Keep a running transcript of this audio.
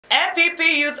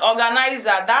NPP Youth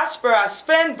Organizer Diaspora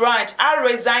Spain branch are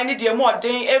resigning the more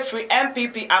than every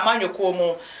NPP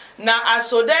amanyokomo. Na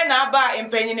asode na aba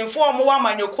impenyinfo omo wa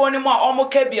manyoko ni mu a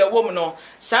omo ka bia wom no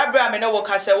sabra me ne wo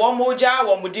kase wo moja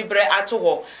wo mudibre ato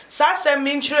ho sasem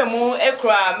minchiremu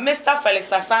ekura Mr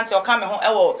Felix Asante o ka me ho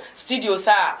ewo studio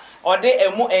sa ode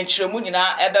emu enchiremu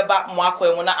nyina ebeba mo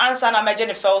akwemu na ansa na meje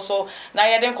ne fel so na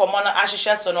yede nkomo no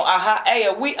ahihye so no aha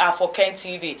we are for Ken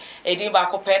TV edin ba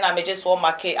ko pe na meje so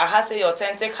make aha say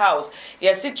authentic house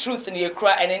yes the truth ni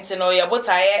ekura enenti no ye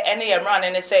botaye ene ye mran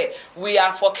ne say we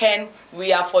are for Ken,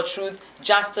 we are for truth,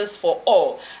 justice for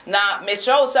all. Now,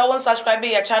 Mr. Osa won't subscribe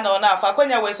your channel now. If I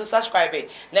can't wait to subscribe it,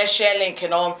 let's share link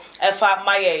Efa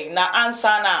Maye. Now, answer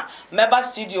na member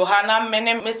studio Hana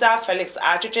mene Mr. Felix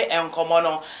Achiche and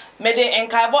Komono. Mede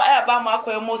enkaibo eba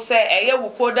makwemo se eye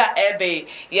wukoda ebe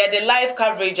ye the live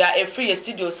coverage a free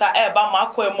studio sa eba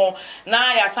makwemo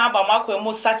na ya samba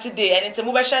makwemo Saturday and into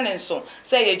mobile nso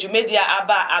say ye Jumedia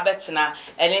aba abetena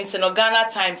and into no Ghana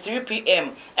time 3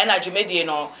 p.m. and a Jumedia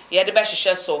no ye de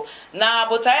behye so na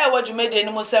botaye wa Jumedia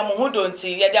no mo se mo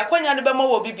hodonti ye de akwanya de be mo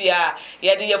wo bibia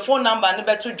ye de ye phone number ne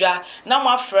beto dwa na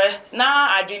mo afre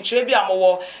na adwentire bia mo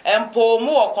wo empo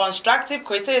mo constructive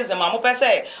criticism mo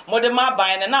pese mo de ma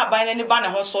ban na ban ni ba ne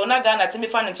ho so na Ghana timi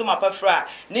fa ne ntoma pafra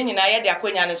ni nyina ye de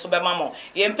akwanya ne so be ma mo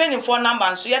ye mpenimfo number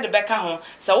nso ye de beka ho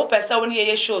se wo pese wo ne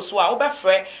ye show so a wo be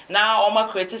frɛ na o ma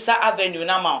create sa avenue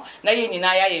na ma na ye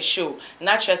nyina ya ye show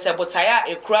na kire se botaya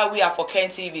ekura we are for Ken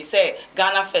TV say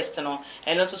Ghana first no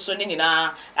eno so ni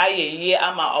nyina aye ye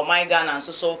ama o my Ghana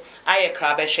nso so aye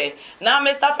kra be hwe na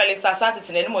Mr Felix Asante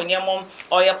tinani mo nyemom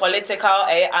or ye political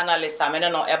analyst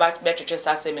amene no e ba be twetwe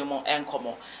sa sememo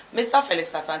enkomo Mr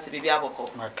Felix Asante bibi aboko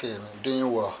okay doing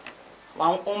well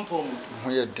wan ompom ho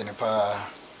ye dene pa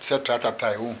se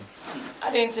tratatai wo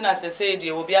I didn't na say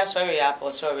dey obi asori ya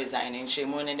for so resign in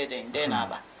chemu ne den na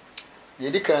aba ye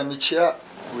dika mi chia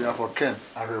we are for Ken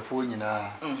ahwefo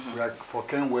nyina we are for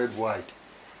Ken worldwide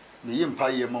me yimpa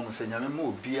ye mom se nyame ma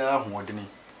obi a hoodeni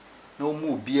na o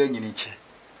mu obi anyini che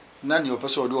na ne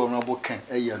opeso de o no bo Ken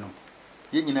eye no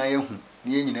ye nyina ye hu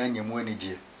ne ye nyina nyemu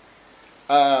anigye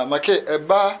make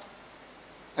eba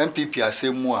NPP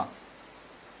asemu a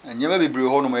nyema bebre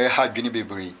ho no me ha dwene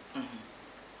bebre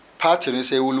party no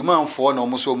say ulumanfo na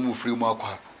omo so mu free mu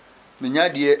akwa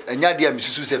menyade anyade a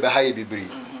misusu se be ha ye bebre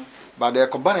but the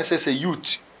company say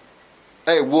youth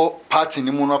wo party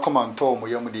ni mu no komanto mo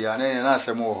yam de ya na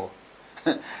asem wo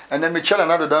and then me chala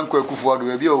na do dan kwa kufu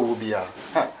ado bi owo bia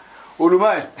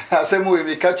uluman asem we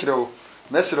me ka kire wo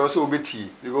mesere so obeti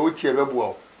because wo tie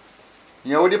bebo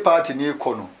nya wo di party ni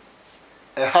kono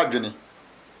ha dwene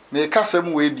me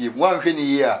kasem we bi wan hwe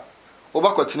ni ye a wo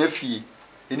bakotena fie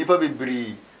enipa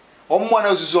bebre ommo na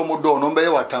osusu omodo no mbe ye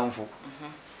watamfo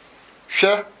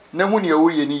hwe na hu ne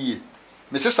wo ye ni ye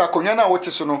me sesa akonya na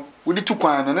wote so no wo di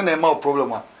tukwan no na ma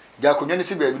problem a ja akonya ni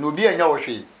si baabi no obi anya wo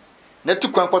hwe na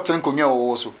tukwan kwotren konya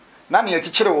wo so na ne ye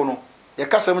kikire wo no ye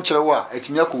kasem kire wo a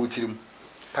atimi akowutirim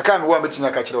kaka me wo a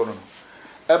metinya ka kire wo no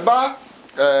eba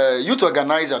youth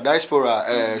organizer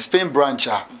diaspora Spain branch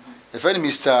the friend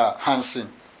Mr Hansen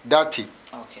Dati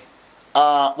okay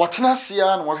watena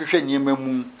sia na wohwehwe nyema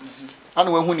mu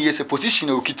ana wahu ne yese position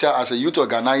e okita as a youth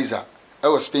organizer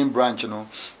Spain branch no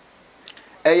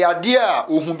yade a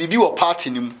ohun bibi wo party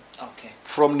nim okay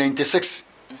from 96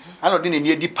 ana odi ne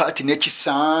ne di party na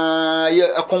chisaa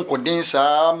ye akonkoden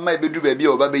saa ma bedu ba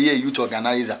bia oba be ye youth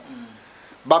organizer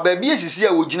ba ba bia sisi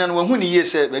a wogina no wahu ne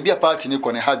yese ba bia party ne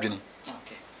kone hadwene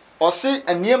okay o say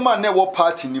eniema na wo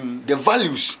party nim the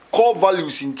values core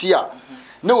values intia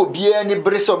na obi ani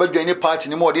brese obadwane party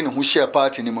nim odi ne ho share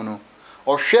party nim no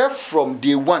o hwe from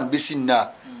day one besi na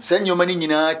sanyoma ni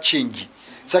nyina change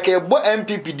saka ebo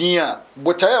NPP din a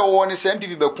botaye wo ne se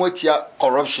NPP be ko atia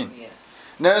corruption yes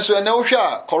nanso na wo hwe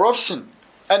a corruption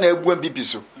ana ebu NPP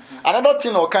so another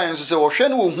thing o kan so se wo hwe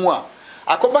ne wo hu a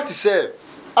akoba ti say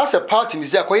as a party ni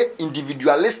say akoye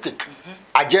individualistic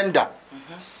agenda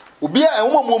obi a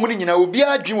enwo mo ni nyina obi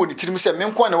adwen woni tirim se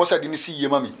menko na wosade ni si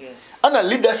yema mi ana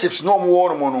leaderships no mo wo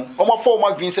no omo fa omo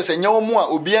adwen se nyawo mu a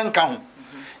obi enka ho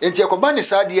enti akoba ni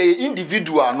sa de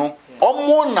individual no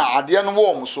omo na ade no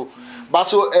wo mo so ba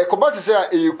so akoba ti se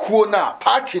ekuo na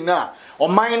party na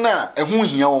oman na ehu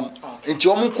hia wo enti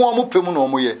omo nko omo pemu na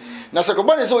omo ye na se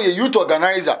akoba ni se o ye youth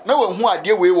organizer na wo hu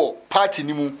ade we wo party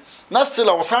ni mu na still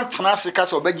a wo san tena se ka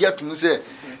se obagi atum se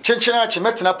chenchena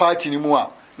chemetena party ni mu a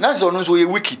na zo no so ye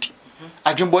wicked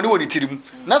adwembone woni tirim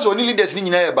na zo ni leaders ni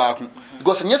nyina ye baako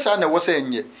because nye sa na wo se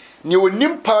nye ne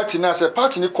onim party na se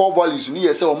party ni core values ni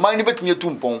ye se o man ni betimi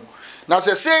tumpon na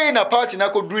se say na party na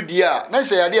ko duru dia na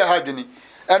se yade ha dwene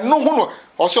and no one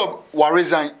also wa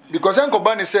resign because Uncle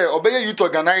Bani say obey youth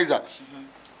organizer.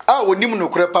 Ah, we nimu no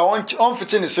krepa on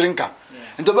fitting srinka.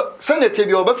 Nto Senate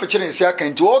bi oba fitting siaka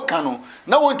nti o kanu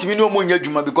na wontimi no mo nya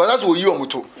dwuma because that's what you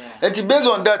omoto. Nti based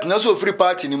on that na so free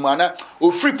party ni mu ana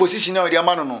o free position na we dey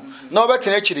amano no. Na oba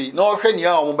tena chiri na o hwe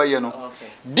nia o mo baye no.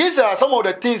 These are some of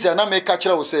the things that na make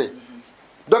catcher will say.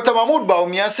 Dr. Mahmoud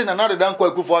Baumia say na the dan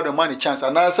kwaku for the money chance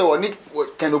and na say oni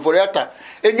kind of oriata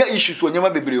enya issues wonyama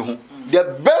bebre ho.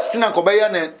 The best thing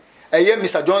ankobaye na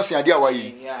Mr. Johnson ade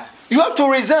awayi. You have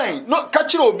to resign. No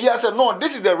catcher obi say no,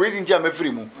 this is the reason ti am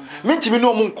free mu. Mintimi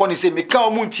no mu nkɔ ne say me ka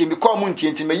mu ntie me kwa mu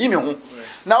ntie ntie me yi me ho.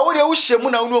 Na wo de wo hye mu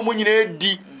na wo mu nyina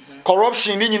di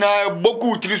corruption ni nyina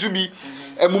bogu utiri bi.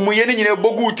 Emumuye ni nyina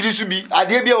bogu utiri bi.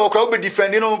 Ade bia wo kra wo be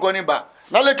defend no nkɔ ne ba.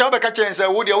 Now later I catch and say,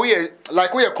 "What we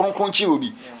like we are crunchy will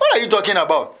be." What are you talking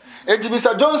about? It's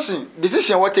Mr. Johnson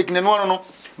decision what taking no.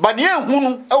 But yeah,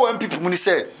 who our people when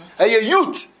say, "A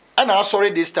youth," and I'm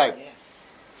sorry this time. Yes.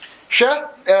 Share,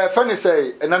 funny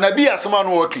say, and Nana-Addo as someone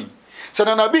working. So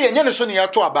Nana-Addo and Yanison ya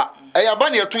to aba. I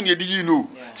abani ya tuni you know.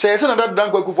 Say it's another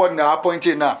dank go for na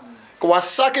appointed now. Was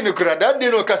sacking the crowd that they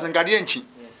know cousin Gadianchi.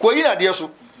 Quaina dear so.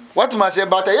 What must say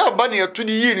about a bunny to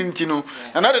the year in Tino,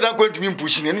 another than going to be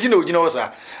pushing anything, you know, sir.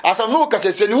 As I know, because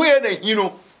I said, you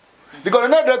know, because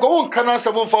another go can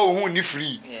answer one for whom you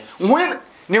free. When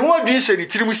you want this, and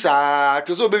it's Trimisa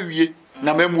to so baby,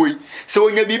 Namemwe. So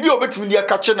when you be over to me,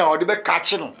 catching or the back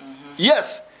catching.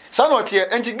 Yes, somewhat here,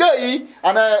 and to guy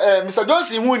and Mr.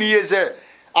 Johnson, who he is there.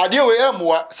 I deal with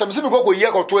more. Some people go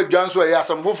yak or 12 guns where I have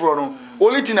some for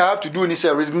only thing I have to do is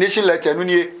a resignation letter.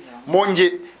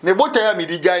 Monje me botaya me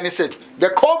di guy said the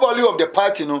core value of the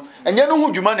party no enye no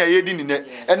hu dwuma na yedi ni ne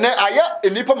ene aya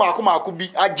enipa maako bi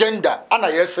agenda ana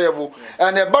ye serve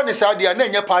and e ba ni saade na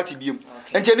enye party biem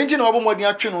enti enti na obomodi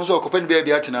atwe no so okopa ni ba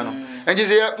bia tena no enti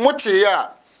se mote ya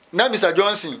na Mr.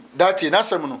 Johnson that na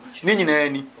asem no ni nyina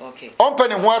ani okay ompa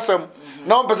ne ho asem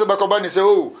na ompa se bakoba ni se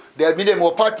oh the medium mo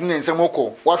party ne nsem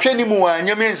okọ wahwe ni mu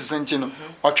anya me nsesenti no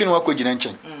watwe no akogina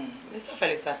nchen. Mr.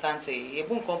 Felix Asante, ye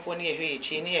bun company ehwe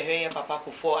echi ni ehwe ye papa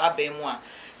kufo abemu a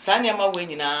sanya ma we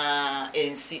nyina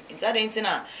ensi nta de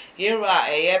ntina ye nra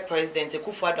eye president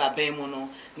kufo ado abemu no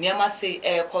niama se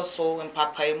ekoso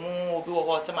mpapa emu obi wo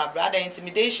ho se ma brother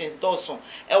intimidations doso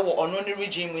ewo ono ni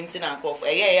regime ntina nkof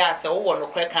eye ya se wo no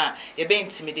kreka ye be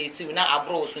intimidate na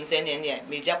abro so ntia ne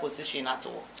major position ato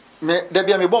me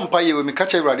debia me bompa ye we me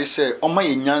catch everybody say oma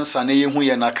ye nyansa na ye hu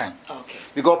ye na kan okay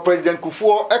because President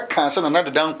Kufuor e kan say na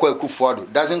dan kwa Kufuor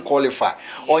doesn't qualify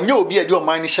onye obi e di o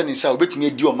man ni hye ni say obetumi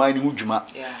di o man ni hu dwuma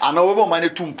ana obo man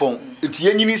tumpon eti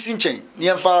ye nyini si nchen ne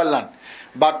emfa land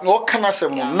but no kan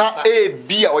asem na e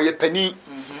bia oye pani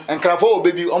enkrafo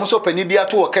obebi omso pani bia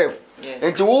to o kef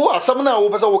enti wo asem na wo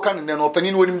pesa wo kan ne no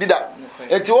pani no wonim dida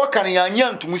enti wo kan ya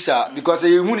nya ntumusa because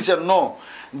ye hu ni say no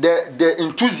the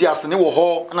enthusiast ne wo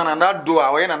ho na Nana-Addo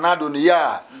a we Nana-Addo no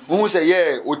ya who say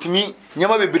yeah otimi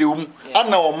nyama bebre wum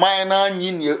ana o man na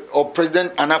nyi o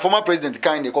president and a former president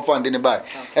kind dey cover and dey buy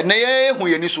and na ye hu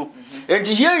ye ni so and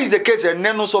here is the case and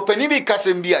no so pani bi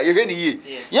kasem bia ye hwe ni ye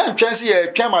ye ntwense ye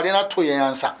twamade na to ye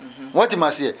ansa what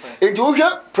must say and wo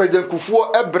hwe president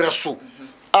Kufuor ebreso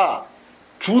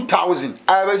 2000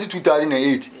 I was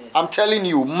 2008 I'm telling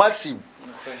you massive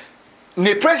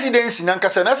ne presidency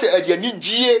nankasa na se ade ani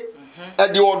gie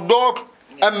ade odok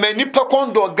amani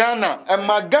pakondo Ghana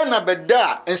ama Ghana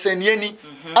beda ensaniani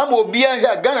ama obi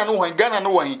ahia Ghana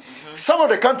no wan some of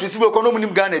the countries we economy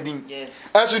nim Ghana din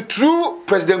as true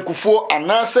president Kufuor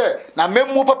anase na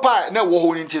memmo papa na wo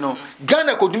ho nti no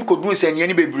Ghana kodim kodu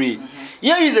ensaniani bebre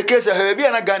here is a case ha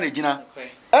bia na Ghana gina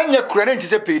anya kura na nti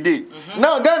se payday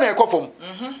na Ghana ekofom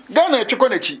Ghana etweko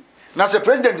nachi na se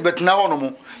president betina ho no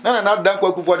mo na Nana-Addo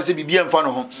kwa Kufuor de se bibia mfa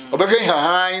no ho obehwe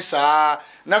han saa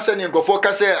na se ne nkofo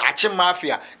ka se ache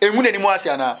mafia enwu nani mu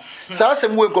ase ana saa se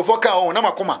mu nkofo ka ho na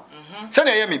makoma se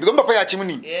na yemi because papa ya ache mu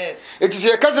ni eti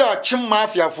se ka se ache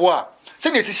mafia fo a se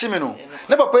na esi shime no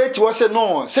na papa eti wo se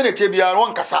no se na tie bia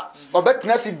won kasa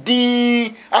obetina se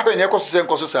din ahwe ne ekoso se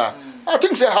nkoso saa I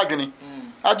think say hagini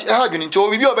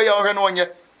to bibi obeya ohwe no onye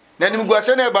na nim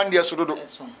guase na eba ndia sododo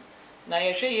na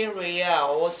ye hwe ye nre ya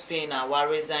o Spain a wa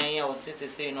resign ya o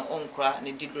sesese no onkra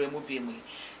ne dibre mu bi mu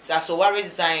so wa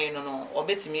resign no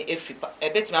obetimi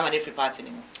ama na free party ni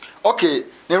mu okay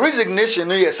the resignation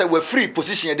no yes we free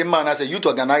position the man as a youth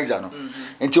organizer no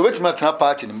enti obetimi atena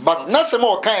party ni but na se ma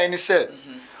o kan ni say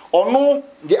ono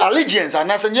the allegiance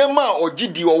and as nyema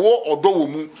ogidi owo odo wo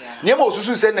mu nyema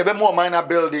osusu se na be mo man na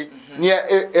build ne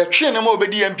etwe na ma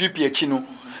obedi NPP achi no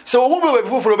so who be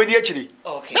before obedi achiri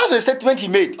that's a statement he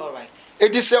made all right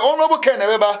it is honorable Ken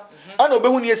Ebeba and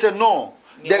obehu ni say no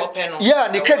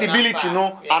the credibility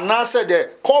no and answer the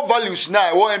core values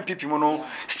now NPP no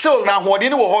still now what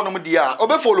no wo no dia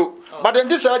obe follow but then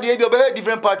this idea be obe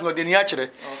different party no dey near kire.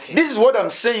 This is what I'm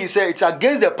saying, say it's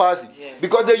against the party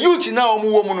because the youth now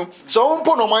omo wo no so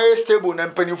omo no my stable na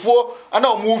mpanifo and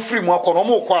omo free mo akọ no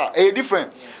omo kwa e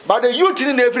different but the youth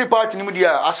in every party no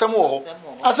dia asem wo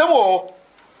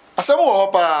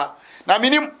pa na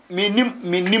minim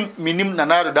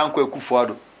Nana-Addo danko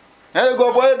Akufo-Addo eh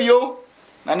go boy bi o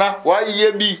Nana why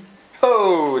ye bi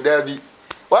oh there be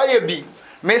why ye bi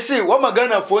me say what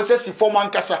magana for say si form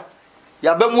ankasa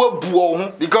ya ba mu abu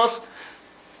ho because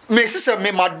me say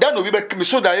me madan obi be me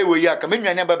so da e we ya ka me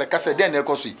nwane ba be kasa den e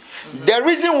koso the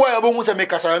reason why abo hu say me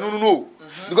kasa no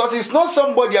because it's not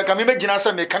somebody I can imagine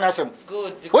say me can asem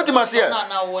good what you must hear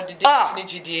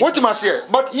what you must hear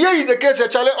but here is the case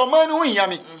chale o man hu hia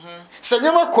me say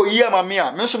nyama koyi ama me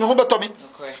a me so me ho beto me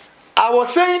okay I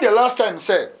was saying the last time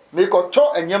say me ko to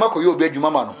enyama koyi obi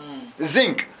adwuma ma no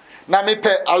zinc na me pe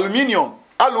aluminium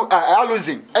alu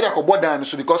zinc e dey ko bodan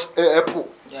so because epo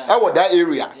I was that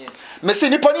area me say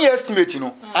nipa ni estimate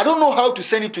no I don't know how to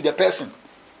send it to the person.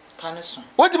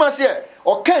 What you must hear?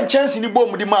 Or can chance in the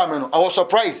bomb the man? I was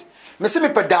surprised. Me say me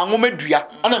pe da ngome dua,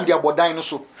 and I'm the abodan no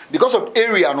so because of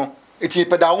area no. It me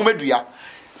pe da ngome dua.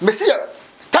 Me say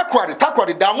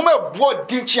takwade da ngome board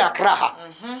din chi akra ha.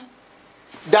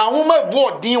 Da ngome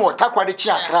board din wo takwade chi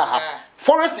akra ha.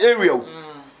 Forest area.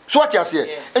 So what you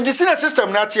say? And the senior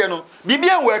system na tie no.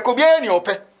 Bibia we ko bia ni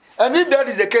ope. And if that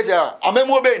is the case,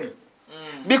 amemo beni.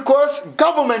 Because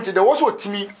government there was what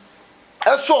me.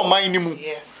 Eso mine mu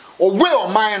yes owe o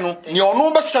mine no ne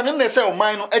ono be sane na say o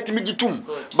mine no atimi gitum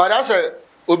but as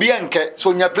obi enke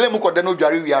so nya play mu koda no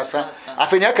dware wi asa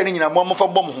afeni aka ni nyina mo fa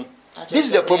bom ho. This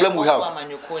is the problem we have.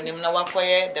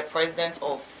 The president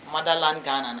of motherland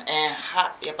Ghana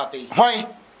ha ye papi why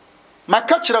my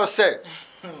culture say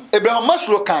Abraham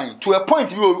Maslow kan to a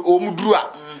point bi o muduru a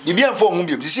bibia mfo ho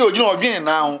bi see ogina odwene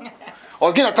na ho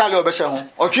ogina tale obehye ho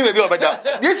otwe be obeda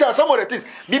these are some of the things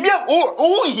bibia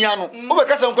o hia no o be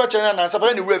kasa nkwa chena na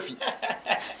sapara ne wurafi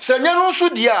senya no so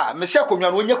dia me se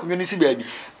akonwa no onya konwa ni si baabi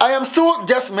I am still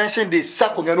just mention this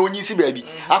sakonwa no onyi si baabi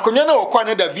akonwa na okwa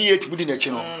na da V8 budi na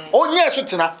chi no onya so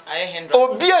tena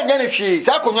obi anya ne hwe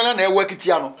sakonwa na e work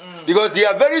no because they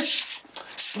are very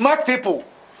smart people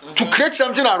to create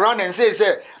something around and say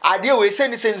idea we say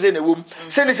ni sense na wom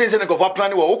say ni sense na go for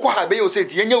plan we wo kwa ha be you say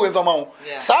tie nya we fama ho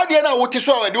sa de na wo ti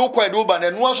so we de wo kwa de wo ba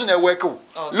na no so na work.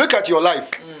 Look at your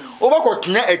life obako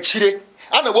tena achire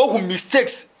ana wo hu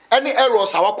mistakes any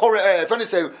errors our friend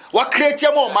say what create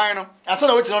your mind no asa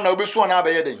na we ti no na wo be so na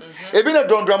abaye den e bi na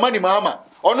don drama ni mama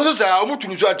onu so say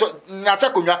omutunu so na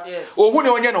sakonwa ohu ne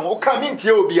onye no o ka mi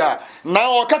ntie obi a na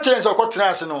o ka kire nse o kotena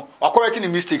ase no o correct ni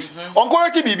mistakes on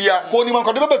correct bibia ko ni man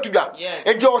ko de baba tudwa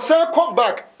e je o say come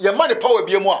back your man the power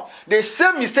bi mu a the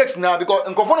same mistakes now because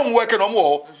nkofo no work no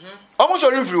mo almost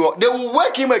free they will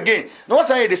work him again no one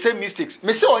say the same mistakes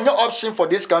me say on your option for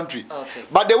this country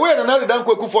but the way Nana-Addo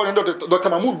danko Akufo-Addo Dr.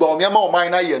 Mahmoud Bawumia ma o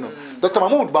mine na ye no Dr.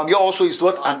 Mahmoud Bawumia also is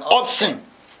what an option.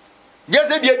 Yes,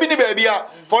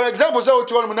 for example, so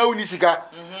to one na unisika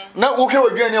na wo hwe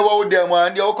odwane wa wo dem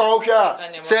and ye wo kwa hwe a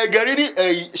say garidi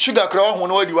sugar craw ho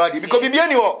no wadi wadi because bibia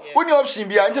ni wo oni option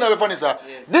bia ntina be funny sir.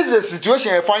 This is a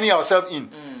situation we find ourselves in.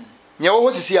 Nye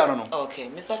wo sisi ano no. Okay,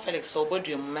 Mr. Felix, so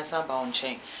bodu mesa ba on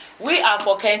chain. We are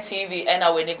for Ken TV and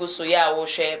our negotiate ya wo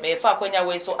share me fa kwanya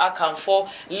we so account for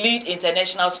Lead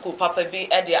International School papa bi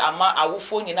e de ama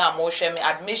awofo nyina mo share me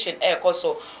admission e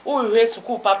koso wo hwe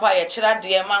school papa ye kira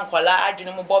de ma nkwala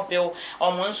adwene mu bobil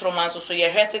omo nsoroma so ye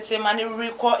hwetete ma ne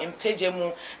record impage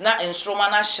mu na instroma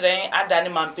na hyen adane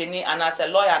mampani anase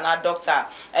lawyer na doctor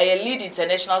e Lead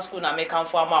International School na make am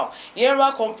for am ye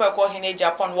nwa compare ko hine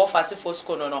Japan wo fasifo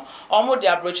school no omo de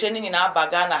abroche ni nyina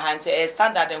baga na hante e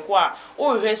standard nko a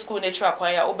wo hwe school nature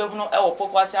kwaya obehunu e wo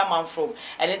pokwase amam from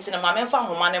and nti na mamemfa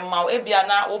homa ne ma ebia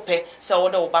na wo pe se wo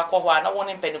de wo ba kwo na wo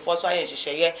ne mpanifo so aye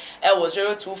hyehyeye e wo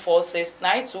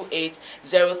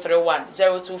 0246928031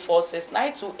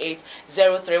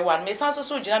 0246928031 me sanso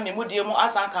so gina me mudie mu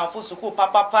asan kanfo suku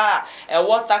papa e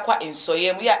wo takwa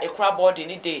insoye mu ya ekra board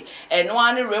ni day e no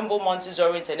ani Rainbow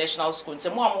Montessori International School nti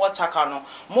mu am wo taka no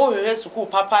mo hwehwe suku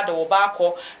papa de wo ba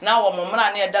kwo na wo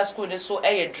momra na e da school ni so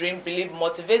e dream believe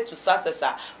motivate to success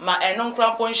ma enon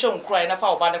krampon hye nkrai na fa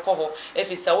oba ne ko ho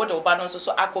efisa wo de oba no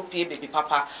so akopie baby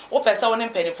papa wo pesa wo ne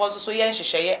mpanifo so ye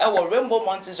nhyehyeye e wo Rainbow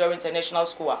Montessori International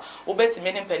School a wo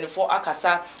betime ne mpanifo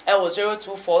akasa e wo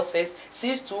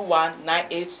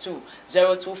 0246621982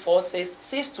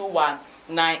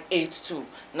 0246621982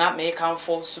 na me kan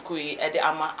fo sukui e de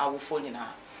ama awofo nyina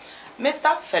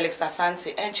Mr. Felix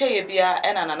Asante enche yebia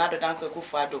ena Nana-Addo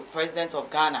Akufo-Addo, President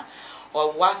of Ghana,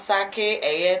 or wasake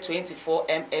a 24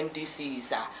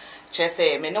 MMDCs.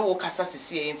 Chese me no kasa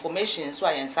sisi information so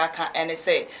ayensaka ene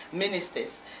say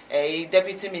ministers,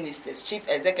 deputy ministers, chief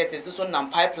executives so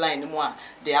nam pipeline mu a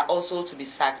they are also to be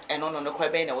sacked and on no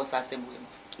kwebe na was asem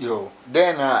we. Yo,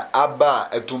 then aba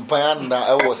etumpan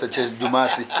na e was a chest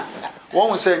dumasi.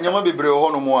 One say nyama bebre ho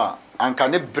no mu a anka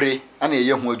ne bre ana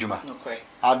ye ho adwuma.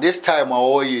 At this time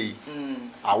awoye.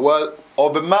 Well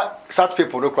obema such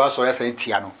people no cross so yes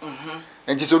tia no.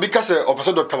 And so because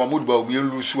Professor Dr. Mahmoud ba we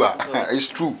lose it's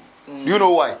true. Do you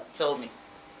know why? Tell me.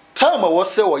 Time I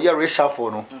was say we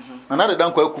reshuffle no.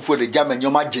 Nana-Addo Akufo the German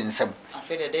nyoma ginsem.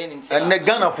 Afi the day nti. And the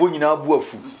Ghana fo nyina bu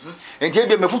afu. And je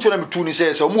be mefuto na metu ni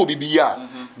say omo bibi ya.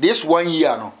 This 1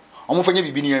 year no. Omo fanya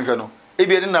bibi ni enhwe no. E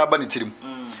bi na aba ne tirim.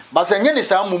 But say nye ni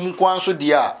sa mum kwan so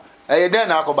dia. E den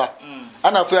na akoba.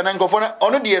 Ana afia na nkofo na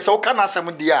ono de say o kana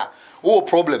asem dia. O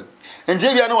problem. And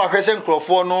je bia na wa hwese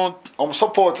nkrofo no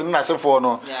support na asefo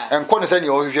no enko ne say ne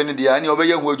o hwehwe ne dia ne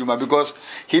obeye hu adwuma because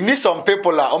he needs some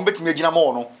people la betimi agina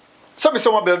mo no some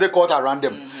someone build a court around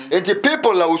them and the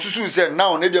people la osusu say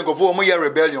now na bia nkofo mo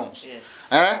rebellions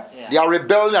they are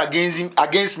rebelling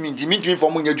against me the mean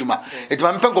for mo adwuma it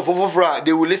ma mpen nkofo foforo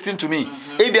they will listen to me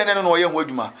e bia na no oye hu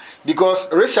adwuma because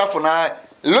reshuffle na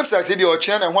it looks like the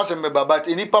Ochin and once a member, but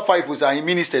in IPA 5 was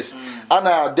ministers,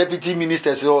 and deputy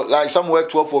ministers, so like somewhere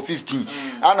 12 or 15,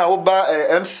 and Oba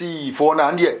MC for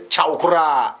an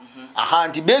Chowkra.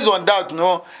 Based on that,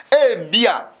 no,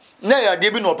 beer, nay, I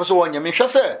didn't know person one, you may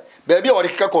say, baby or the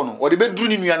Kakono, or the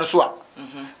bedroom in Yanuswa,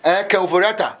 and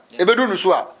Calvorata, a bedroom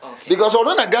Nuswa, because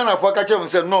although Ghana for Kacham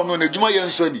said, no, the Juma Yan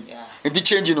Sony, and the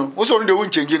change, you know, was on the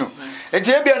wind change, you know, and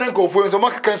the Abian and Conference of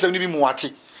Market Cancer, maybe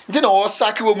Muati. Didn't all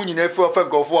saki woman in a for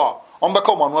on back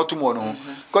on what tomorrow.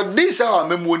 Because this are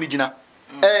memoni jina.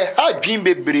 Hard dream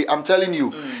baby, I'm telling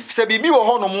you. Say bibi wa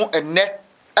honomo and net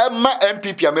Emma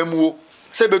NPP a memo.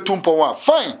 Say betumpo one.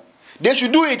 Fine. They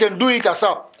should do it and do it as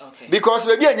up. Because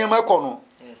baby and yama kono.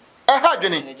 Yes. Hard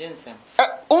journey.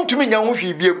 To me young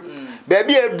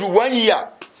baby do 1 year.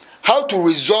 How to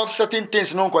resolve certain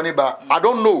things no koneba. I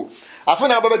don't know. I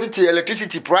found out about the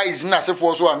electricity price in as a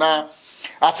force or now.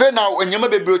 I feel now when you may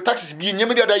be taxes be you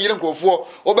may be other year go for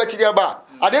over bar.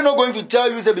 I don't know going to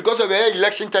tell you say because of the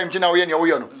election time now in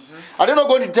your I don't know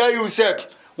going to tell you said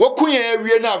what could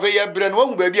you now very brand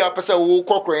one baby a person who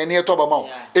crockery near top amount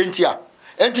entia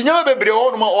and you never be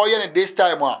all more oil at this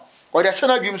time or the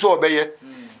son dreams so obey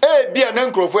be an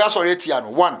uncle for us already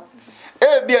 1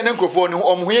 be an uncle for no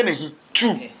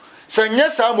 2 so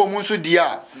yes I'm musu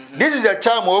dia this is the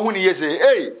time when you say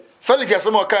hey Felix as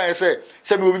some can say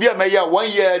we will be a mayor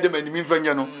 1 year them and mean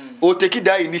no or take it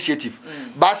that initiative.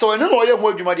 But so no way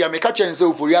more you may catch and say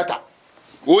for yata.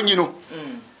 Oh you know.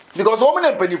 Because woman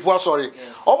and penny for sorry.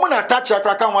 Omen attach a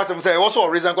crack and was say also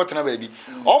a reason got na baby.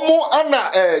 Omo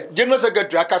Anna General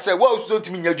Secretary I say well so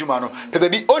to me Jumano.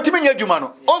 Baby ultimate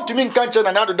Jumano. On to me can't and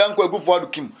another danko go for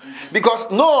Kim. Because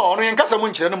no in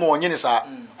Casamunch anymore yenisa.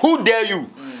 Who dare you?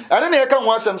 And then I can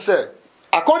want some say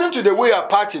according to the way our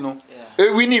party no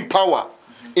we need power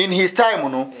in his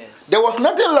time no there was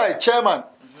nothing like chairman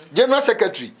general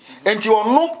secretary and you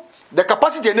know the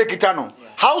capacity and no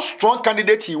how strong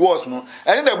candidate he was no and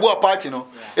then the board party no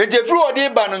and the through dey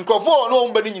ban nkofo no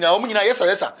mbani nyina omnyina yes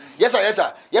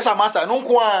master no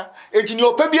kwa ejini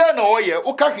opabia na oye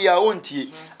ukahwia ontie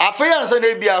afei ansa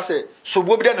na bia say so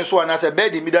bo bia no so ana say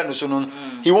bed mi da no so no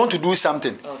he want to do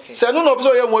something say no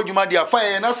so ye mo adwuma dia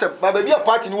fine na say baba bia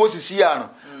party no wosisi ya no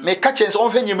me catch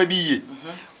on hwanye ma bi ye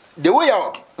the way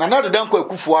Nana-Addo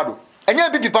Akufo-Addo enya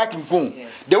NPP party mpon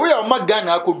the way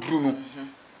Ghana akobru no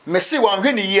me say wan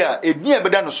hwe ne ye a edin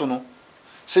ebeda no so no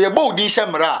say ye bo odin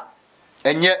hyemra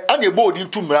enye ana ye bo odin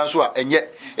tumra so a enye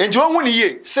enti won hu ne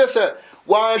ye say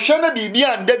wan hwe na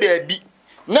bibia nda ba bi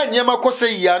na nyema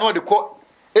kose yi a no de ko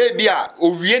ebia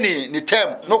owie ne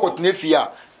term no kotena fia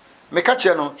me catch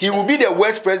no he will be the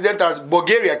worst president as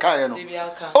Bulgaria kan no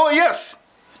oh yes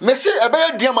me say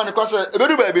ebeye diama ne kwase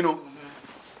ebedu ba bi no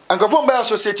ankafo mba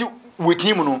associate with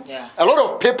him no a lot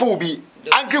of people will be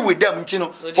angry with them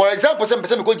ntino for example some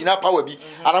person ko gina power bi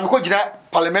and am ko gina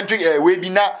parliamentary way bi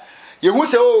na you who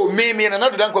say oh me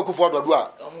Nana-Addo Akufo-Addo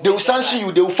a they will sanction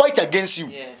you they will fight against you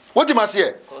what you must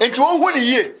say enti won hu ne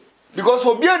ye because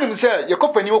for bianim say your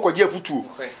company wo kwaje afutuo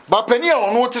but penny a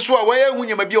ono te so a way hu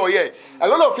nyama bi oye a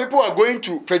lot of people are going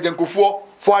to President Akufo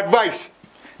for advice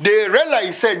they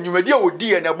realize say nyumadi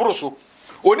odi na boro so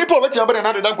oni po beti abana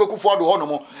Nana-Addo Akufo-Addo ho no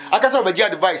mo akasa be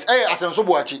advice asenso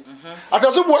boachi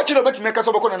no beti make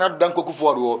akasa be Nana-Addo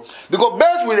Akufo-Addo because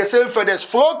birds with the same feathers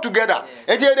flock together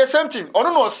and they the same thing ono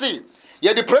no see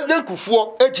ye the president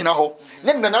kufuo ejina ho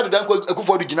ne Nana-Addo danko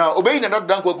kufuo do jina obeyi Nana-Addo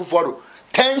danko kufuo do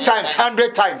 10 times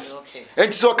 100 times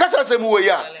enti so kasa semu we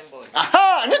ya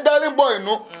aha ne darling boy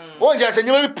no o nje ase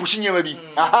nyema bi push nyema bi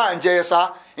aha nje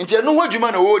yesa enti enu ho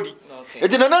adwuma na wodi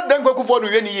enti Nana-Addo danko kufuo no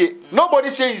hwe ni ye nobody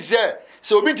says there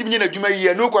so obi ntimi nyina adwuma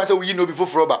ye no kwan say we no bi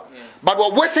foforo ba but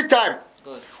we waste time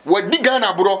we dig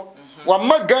Ghana bro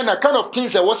wa Ghana kind of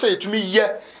things that was say to me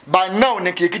yeah by now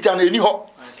ne kekita na eni ho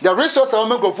the resource of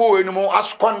microphone we no mo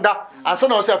askwanda and so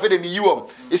na say afede ni yiwom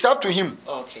it's up to him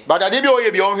but ade bi o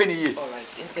ye bi on hwe ni ye all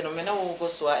right into no me na wo go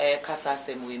so kasa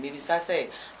asem we maybe say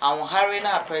awon hare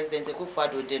na president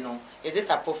Akufo-Addo de no is it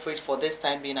appropriate for this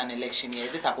time being an election year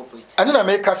is it appropriate and na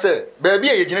make say baby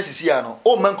e gina sisi ya no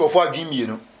o man microphone adwin mie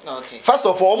no okay first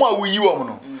of all mo awu yiwom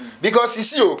no because you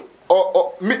see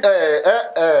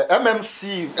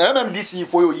MMDC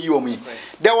for you me.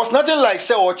 There was nothing like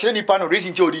say or training panel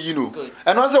raising to you know.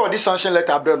 And also this sanction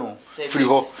letter brano free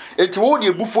ho. It would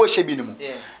be before shebinum.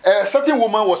 A certain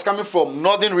woman was coming from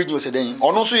northern region today.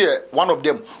 Or also one of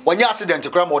them when you accident to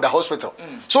crime or the hospital.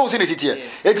 So in the city.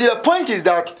 The point is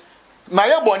that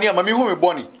my bonnie and mammy who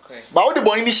bonnie. But all the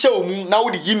bonnie show now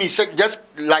the Jimmy just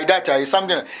like that is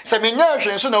something. So me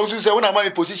so now say when I'm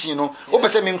in position, you know,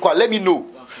 let me know.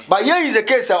 But here is the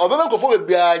case of Obama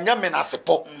be a nyamen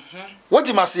asepo. What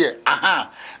you must say,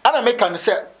 aha. And I make an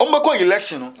say, Ombako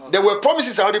election, there were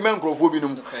promises how the men grow for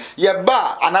binum. Yeah,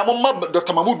 ba, and I'm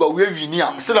Dr. Mahmoud, but we're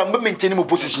near. Still, I'm maintaining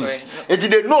positions. And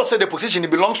they know say the position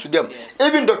belongs to them.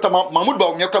 Even Dr. Mahmoud,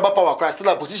 but we power cry still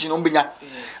a position on Binya.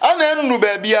 And then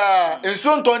Nubia, and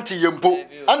soon 20 yempo,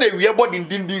 and we are body in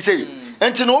Dindi say.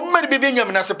 And to know many baby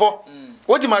nyamen asepo.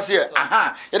 What you must say,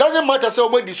 aha. It doesn't matter so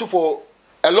much for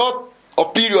a lot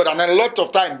of period and a lot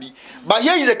of time be. But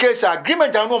here is the case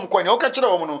agreement and no mkwani okachira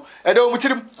wono e da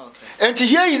omutirim. And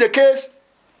here is the case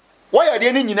why are they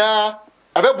nyina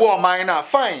abebo oman na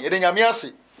fine e de nyame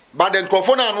ase. But the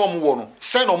nkrofo na no omwo no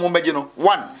send omo meje no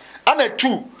 1 and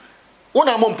 2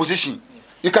 una mom position.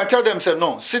 You can tell them say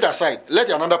no sit aside let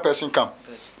another person come.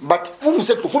 But who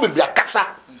say nkrofo be bia kasa.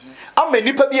 Ame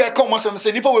nipa bi e come asem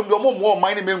say nipa we mdo mo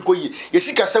oman na menkoyi.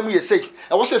 Yesika sam ye sake. E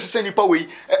wo say nipa we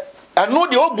and no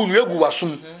the obunu egu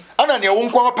wasum ana ne wo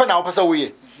nkwa pa na wo pesa wo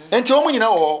ye enti o mu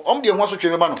nyina wo om de ho aso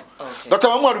tweme ma no Dr.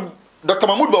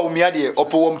 Mahmoud ba umia de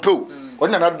opo wompo o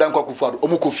na Nana-Addo danko Akufo-Addo o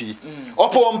mu kofi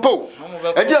opo wompo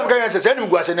enti am kan say enu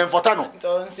guase ne mfota no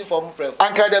nsi for mu prep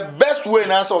anka the best way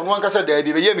na so no anka say da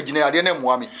bi be ye me gina ade na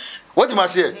moa me what you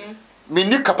say me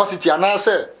need capacity and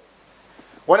say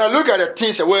when I look at the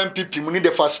things that were NPP, we need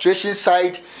the frustration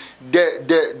side,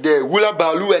 the Willa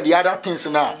Balu and the other things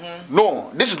now. No,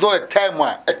 this is not a time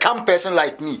where a calm person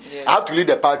like me, I have to lead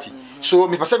the party. So,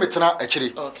 me person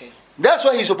actually. Okay. That's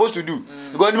what he's supposed to do.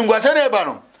 Because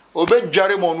Mr.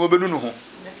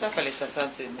 Felix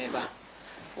Asante, neighbor.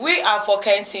 We are for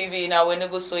Ken TV now. When you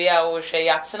go so ya we share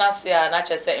yatsena se na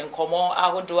chese nkomo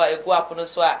ahodo a egu apono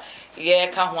so a ye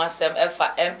ka ho asem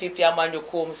efa NPP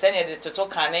amanyokom se ne de toto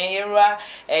kan yenra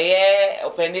eye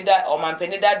openida o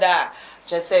manpenida da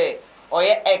chese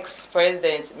oye ex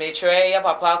president me chere ya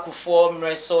papa Akufo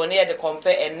mreso ne de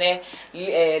compare ene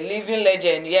living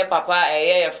legend ye papa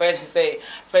eye your friend say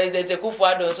president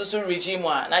Akufo-Addo so regime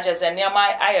a na chese ne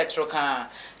ma ayetroka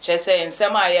chese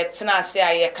nsema ye tena se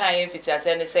aye kan fiti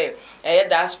ase ne say eye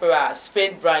diaspora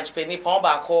Spain branch peni pon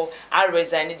ba ko a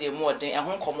resign de modern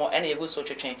ehun komo ena yego so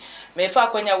twetwen me fa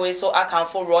kwanya we so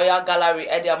akanfo Royal Gallery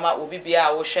e de ama obi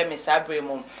bia wo hwe me sabre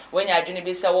mum wenya adwene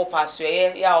bi se wo paso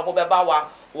ye ya obo beba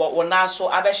wo na so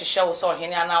abehhehye wo so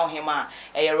hene ana ohema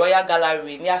eye Royal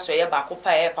Gallery ni aso ye ba ko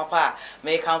pa e papa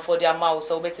me kanfo de ama wo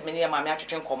so betimi ne ma me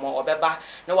atwetwen komo obeba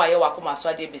ne wa ye wakoma so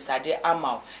ade bisade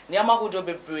ama ne ama hodo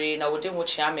bebre na wode ho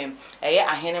chiamem eye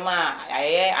ahene ma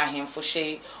eye ahemfo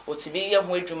hye otibi ye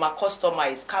ho adwuma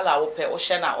customize color wo pe wo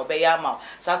hye na obeya ama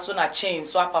saso na chain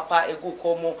so papa egu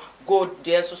komo gold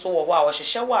there so wo ho a wo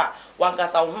hye wa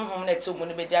wankasa honhom na ti mu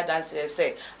ne be dia dance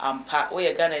say ampa wo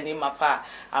ye Ghana ni mapa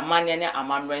amane ne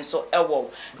amamren so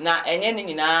ewo na enye ni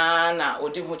nyina na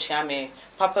odi ho chiame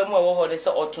papa mu ewo ho de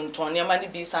say otonton ne ma ne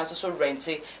bi san so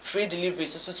rente free delivery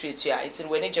so tuetua itin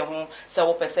we ne je ho say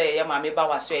wo pese ye ma me ba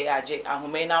waso ye age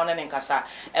ahome na one ne nkasa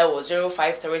ewo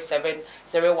 0537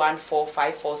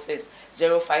 314546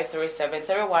 0537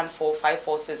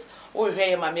 314546 we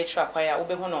hear ma me tra kwaya wo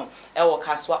be hu no ewo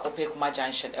kaswa opekuma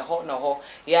junction eho no ho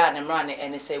ya ne mrane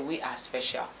and say we are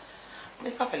special.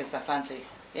 Mr. Felix Asante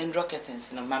in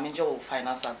rocketins no manager of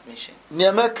finance admission ne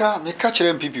meka me ka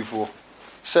kire MPP fo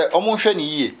say omo hwe ne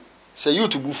yie say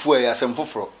youth bufu e asem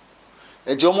foforo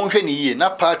e je omo hwe ne yie na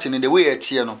party ne the way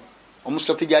etie no omo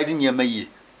strategize nyema yie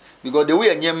because the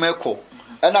way nyema ko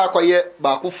e na akwaye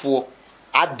ba akofo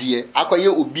adie akoye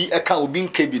obi eka obi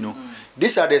nkebi no.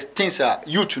 These are the things that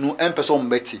youth no person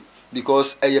betty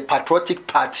because a patriotic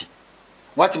party.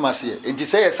 What must say? And to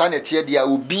say a sanity dia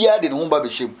ubia de no ba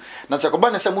behim. Na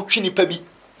sakoba na say mutwi nipa bi.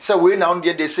 Say we na on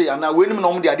they say and we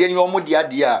no de ade no mo de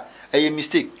ade a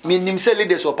mistake. Meaning say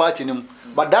leaders of party nim,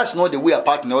 but that's not the way a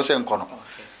party no say nkono.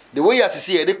 The way as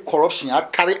see the corruption I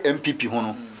carry NPP ho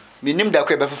no. Meaning da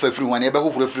kwa be free one e be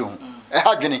ho free ho. E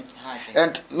ha dwene.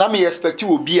 And na me expect you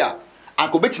obia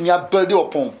and go betimi build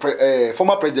upon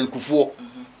former President Kufuor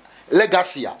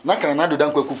legacy. Na Nana-Addo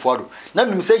dan Kufuor. Na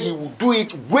me say he will do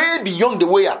it way beyond the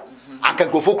way and can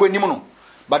go for kwenim no.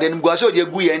 But then go so dey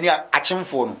gu ye ni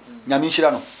achemfo no. Nyame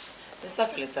nhira no. Mr.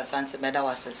 Felix Asante Meda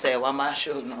was say wama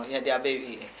show no ye dey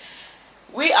baby.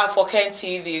 We are for Ken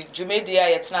TV.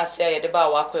 Jumedia yetna say ye deba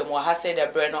wakwem ha say the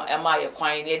breno ema ye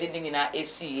kwan ye de nyina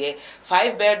esi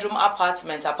 5-bedroom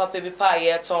apartment papa bi pa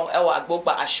ye ton e wa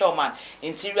agbogba ashoman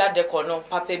interior decor no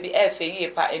papa bi efe ye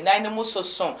pa endan mu so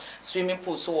swimming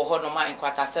pool so wo ho no ma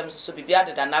enkwata sem so bibia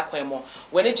de na kwan mo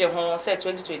woni je ho say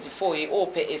 2024 ye o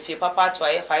pe efe papa to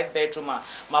ye 5-bedroom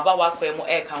maba wakwem mo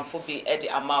e kanfo bi e de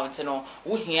amount no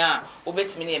wo hia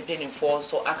obetimi ne empenimfo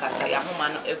so akasa ya homa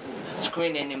no egu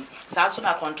screen enim sa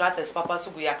na contractors papa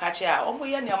sugu ya kache a omo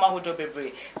ye ne amahodo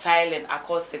bebre tiling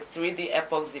acoustics 3D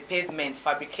epoxy pavement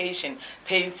fabrication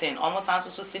painting almost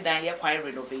so sidan ye kwan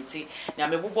renovate na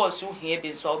mebubo so hia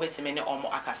bi so obetime ne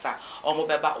omo akasa omo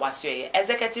beba wasio ye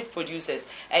executive producers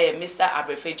Mr.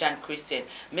 Abrefejan Christian,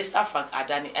 Mr. Frank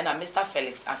Adani and Mr.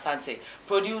 Felix Asante,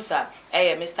 producer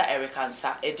Mr. Eric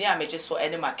Ansa edi ameje so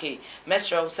ene make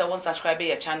mesro se won subscribe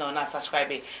your channel na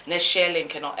subscribe na share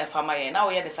link no efama ye na wo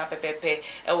ye de sa pepepe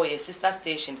wo ye sister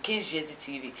station Kings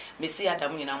TV me see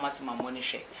Adam nyina masema moni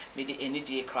hwe me de eni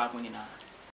die kra mo nyina.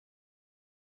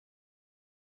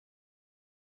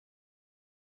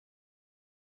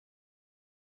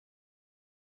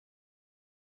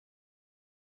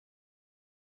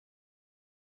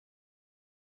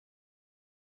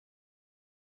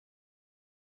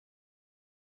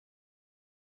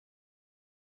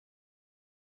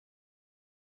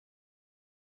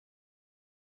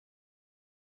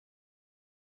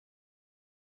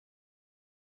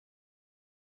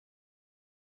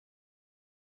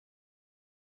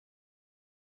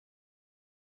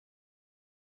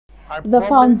 The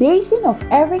foundation of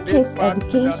every kid's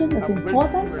education is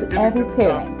important to every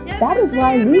parent. That is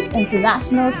why Read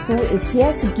International School is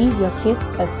here to give your kids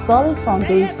a solid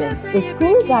foundation. The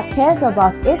school that cares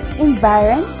about its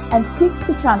environment and seeks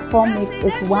to transform it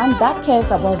is one that cares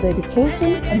about the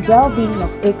education and well-being of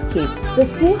its kids. The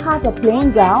school has a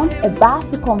playing ground, a bus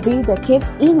to convey the kids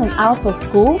in and out of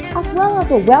school, as well as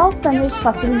a well-furnished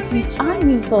facilities and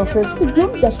resources to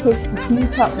groom the kids to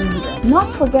future leaders.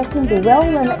 Not forgetting the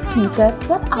well-learned teachers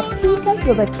that are patient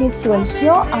with the kids to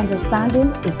ensure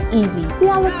understanding is easy. They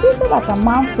are located at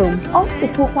Amanfrom off the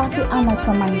Pokwasi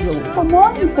Amasaman Road. For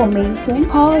more information,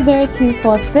 call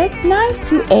 0246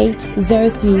 928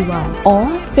 031 or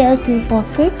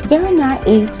 0246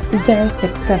 098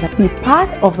 067. Be part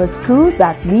of a school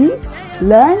that leads,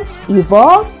 learns,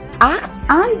 evolves, acts,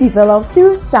 and develops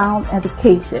through sound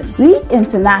education. Read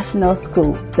International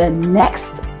School, the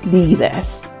next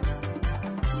leaders.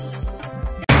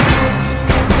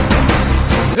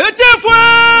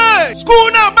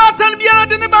 School now batan biara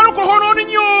de ne baroko hono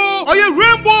ninyo. Oye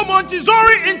Rainbow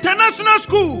Montessori International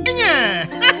School.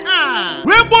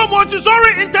 Rainbow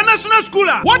Montessori International School.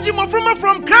 What you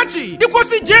from Kratchi? Because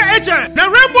JHS. The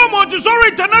Rainbow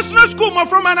Montessori International School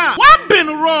from ana. What been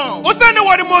wrong? What's the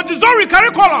what the Montessori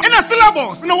curriculum in a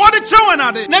syllabus? No what the trauma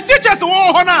na. Na teachers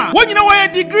wo hona. When you know why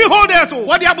degree holders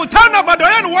what the abutana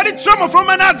badoyan what the trauma from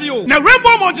anadio. Na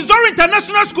Rainbow Montessori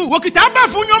International School. Wakitaba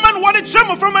funyoman what the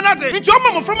trauma from anate. It's your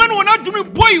mama from an not doing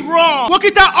boy wrong.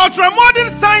 Wakita ultra modern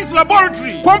science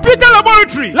laboratory, computer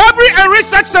laboratory, library and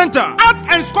research center, art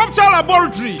and sculpture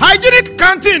laboratory, hygienic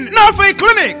canteen, now for a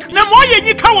clinic. Na moye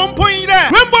nyika 1 point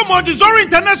there. Rainbow Montessori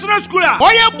International School.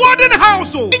 Oye boarding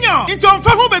house. Inyo. Into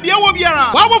onfahu baby awo biara.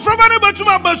 Wawo from ane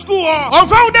batuma ba school.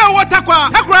 Onfahu de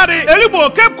watakwa. Takrade. Elibo,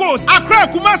 Cape Coast, Accra,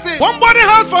 Kumasi. One boarding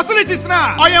house facilities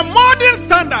na. Oye modern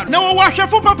standard. Na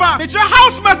wawashefu papa. It's your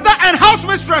house master and house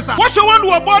mistress. What you want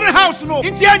to a boarding house no.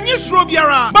 It's your Nisro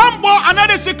biara. Bambo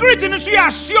another security no so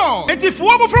sure. If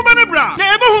wobo from Benebra, the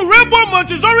Ebehu Rainbow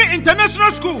Montessori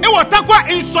International School. E watakwa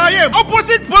in Soye,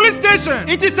 opposite police station.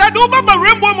 It is said Ubaba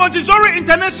Rainbow Montessori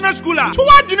International School.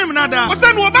 Tuwa dinim nada.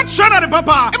 Osan wo bet shana de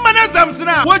papa. Emanazam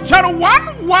sina. Wo charo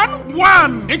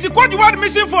 111. Enti kodi ward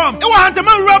mission forms. E wa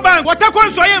Hantama Rural Bank. Watakwa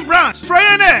Nsoyen branch.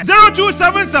 Freyene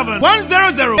 0277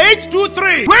 100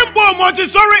 823. Rainbow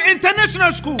Montessori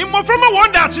International School. Imo from a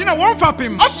wonder china one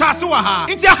fapim. Oshasi wa ha.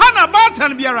 Inti hana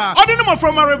batan biara. Odini mo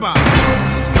from a river.